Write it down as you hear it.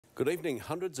Good evening.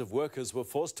 Hundreds of workers were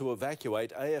forced to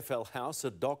evacuate AFL House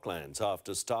at Docklands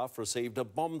after staff received a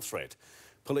bomb threat.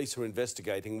 Police are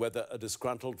investigating whether a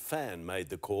disgruntled fan made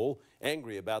the call,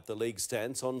 angry about the league's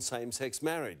stance on same-sex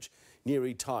marriage.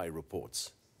 Neri Tai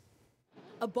reports.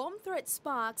 A bomb threat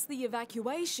sparks the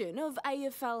evacuation of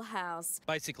AFL House.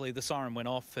 Basically, the siren went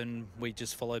off and we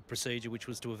just followed procedure, which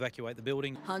was to evacuate the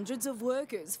building. Hundreds of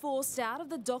workers forced out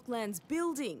of the Docklands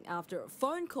building after a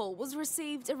phone call was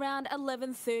received around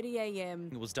 11:30 a.m.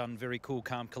 It was done very cool,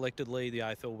 calm, collectedly. The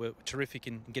AFL were terrific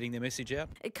in getting their message out.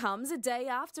 It comes a day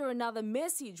after another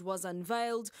message was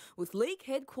unveiled, with league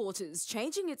headquarters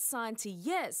changing its sign to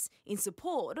yes in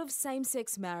support of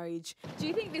same-sex marriage. Do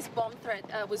you think this bomb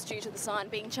threat was due to the sign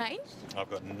being changed? I've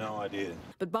got no idea.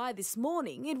 But by this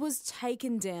morning, it was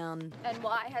taken down. And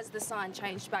why has the sign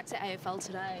changed back to AFL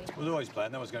today? It was always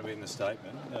planned. That was going to be in the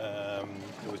statement.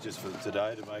 It was just for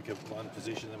today to make one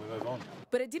position, then we move on.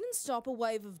 But it didn't stop a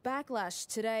wave of backlash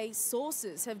today.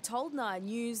 Sources have told Nine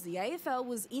News the AFL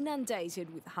was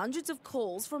inundated with hundreds of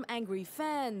calls from angry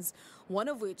fans, one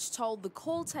of which told the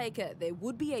call taker there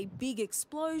would be a big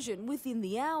explosion within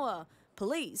the hour.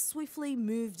 Police swiftly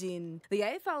moved in. The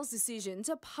AFL's decision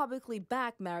to publicly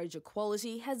back marriage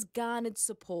equality has garnered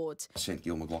support. I sent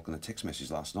Gil McLachlan a text message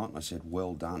last night and I said,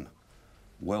 well done,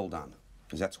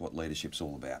 because that's what leadership's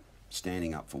all about,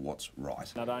 standing up for what's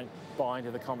right. I don't buy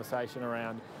into the conversation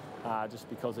around just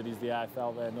because it is the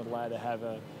AFL, they're not allowed to have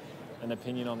an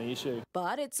opinion on the issue.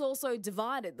 But it's also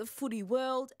divided the footy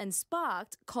world and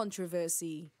sparked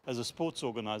controversy. As a sports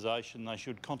organisation, they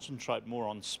should concentrate more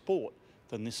on sport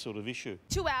than this sort of issue.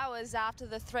 2 hours after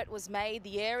the threat was made,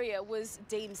 the area was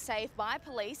deemed safe by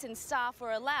police and staff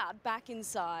were allowed back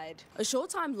inside. A short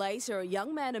time later, a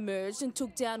young man emerged and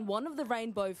took down one of the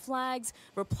rainbow flags,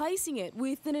 replacing it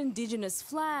with an Indigenous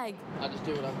flag. I just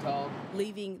do what I'm told.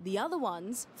 Leaving the other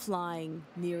ones flying.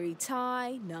 Neri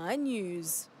Tai, 9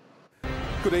 News.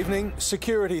 Good evening.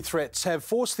 Security threats have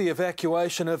forced the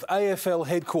evacuation of AFL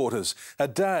headquarters a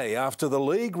day after the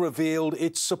league revealed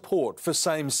its support for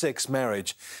same-sex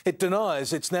marriage. It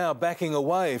denies it's now backing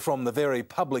away from the very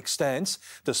public stance,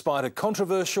 despite a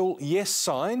controversial yes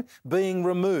sign being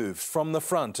removed from the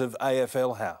front of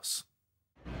AFL House.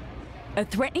 A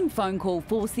threatening phone call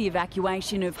forced the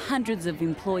evacuation of hundreds of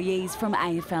employees from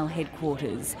AFL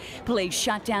headquarters. Police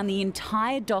shut down the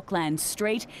entire Docklands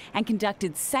street and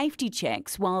conducted safety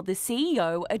checks while the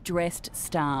CEO addressed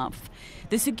staff.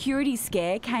 The security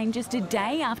scare came just a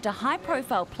day after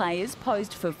high-profile players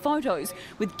posed for photos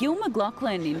with Gil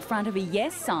McLachlan in front of a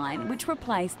yes sign which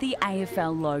replaced the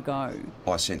AFL logo.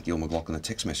 I sent Gil McLachlan a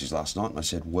text message last night and I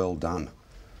said, well done,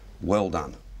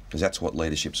 because that's what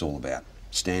leadership's all about,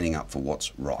 standing up for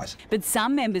what's right. But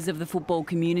some members of the football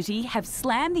community have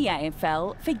slammed the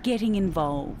AFL for getting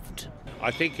involved.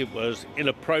 I think it was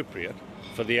inappropriate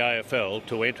for the AFL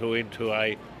to enter into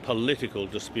a political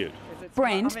dispute.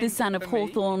 Brent, the son of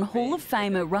Hawthorn Hall of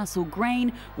Famer Russell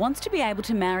Green, wants to be able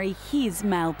to marry his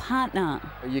male partner.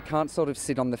 You can't sort of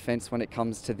sit on the fence when it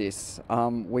comes to this.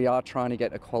 We are trying to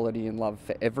get equality and love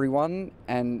for everyone,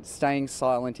 and staying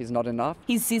silent is not enough.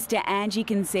 His sister Angie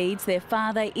concedes their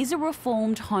father is a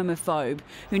reformed homophobe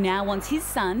who now wants his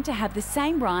son to have the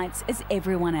same rights as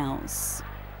everyone else.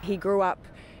 He grew up,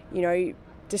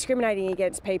 discriminating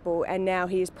against people, and now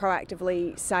he is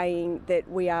proactively saying that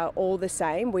we are all the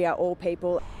same, we are all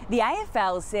people. The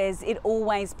AFL says it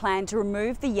always planned to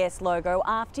remove the Yes logo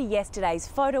after yesterday's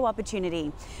photo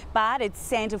opportunity, but it's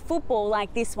sent a football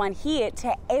like this one here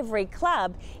to every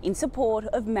club in support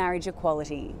of marriage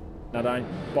equality. I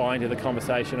don't buy into the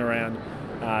conversation around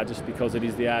just because it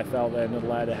is the AFL, they're not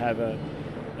allowed to have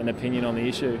an opinion on the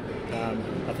issue.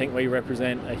 I think we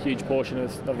represent a huge portion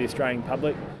of the Australian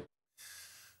public.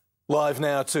 Live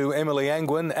now to Emily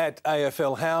Angwin at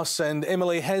AFL House. And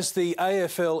Emily, has the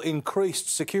AFL increased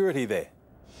security there?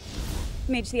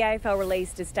 Mitch, the AFL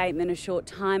released a statement a short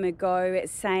time ago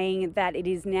saying that it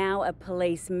is now a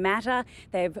police matter.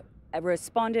 They've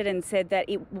responded and said that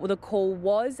the call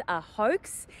was a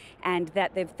hoax and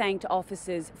that they've thanked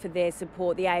officers for their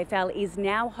support. The AFL is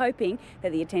now hoping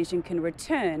that the attention can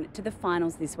return to the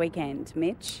finals this weekend.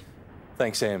 Mitch?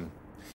 Thanks, Em.